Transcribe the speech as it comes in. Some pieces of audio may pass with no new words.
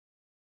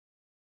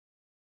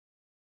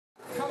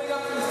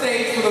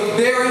for the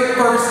very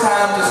first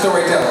time to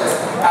Storytellers.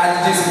 I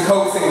had to do some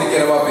coaxing to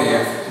get him up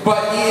here.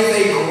 But he is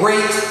a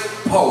great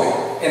poet,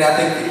 and I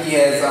think that he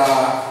has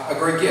a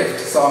great gift.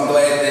 So I'm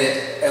glad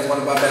that, as one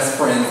of my best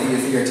friends, he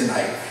is here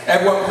tonight.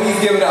 Everyone, please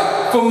give it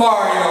up for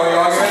Mario,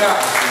 y'all. Give it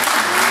up.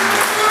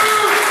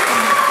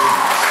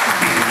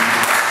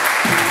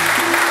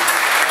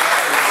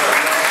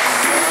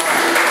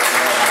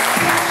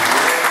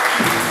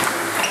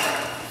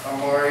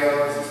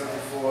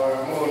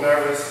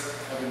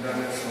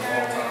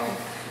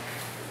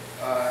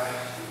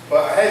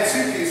 But I had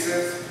two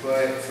pieces,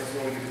 but since we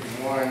only get to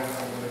do one,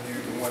 I'm going to do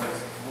the one that's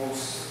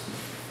most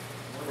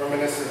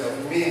reminiscent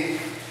of me,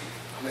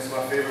 and it's my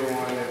favorite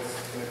one, and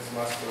it's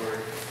my story.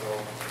 So,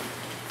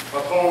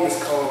 my poem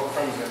is called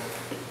Crimson.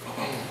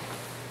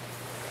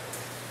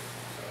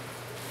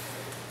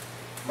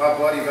 My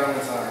bloody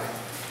Valentine,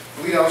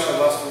 bleed out your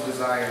lustful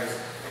desires.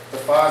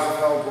 The fires of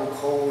hell grow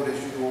cold as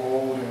you grow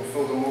old and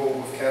fill the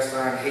mold with cast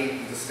iron hate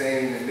and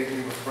disdain and make me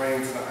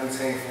refrain to the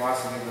untamed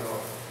ferocity of it all.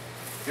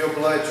 Your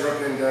blood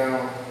dripping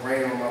down,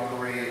 rain on my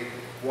parade,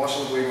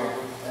 washing away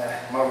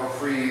my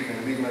reprieve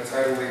and leaving a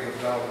tidal wave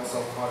of doubt and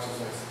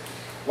self-consciousness.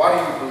 Why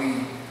do you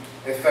bleed,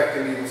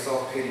 infecting me with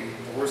self-pity,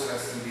 the worst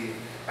STD?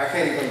 I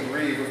can't even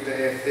breathe with the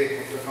air thick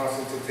with the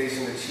constant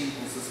temptation to cheat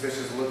and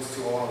suspicious looks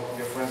to all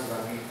your friends that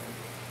I meet.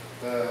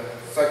 The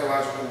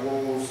psychological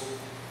woes,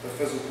 the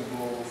physical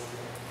blows,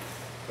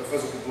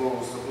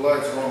 the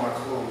blood's on my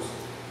clothes.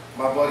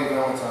 My bloody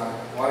Valentine,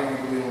 why do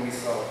you bleed on me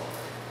so?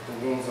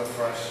 The wounds are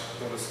fresh,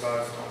 though the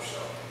scars don't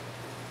show.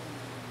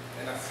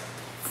 And that's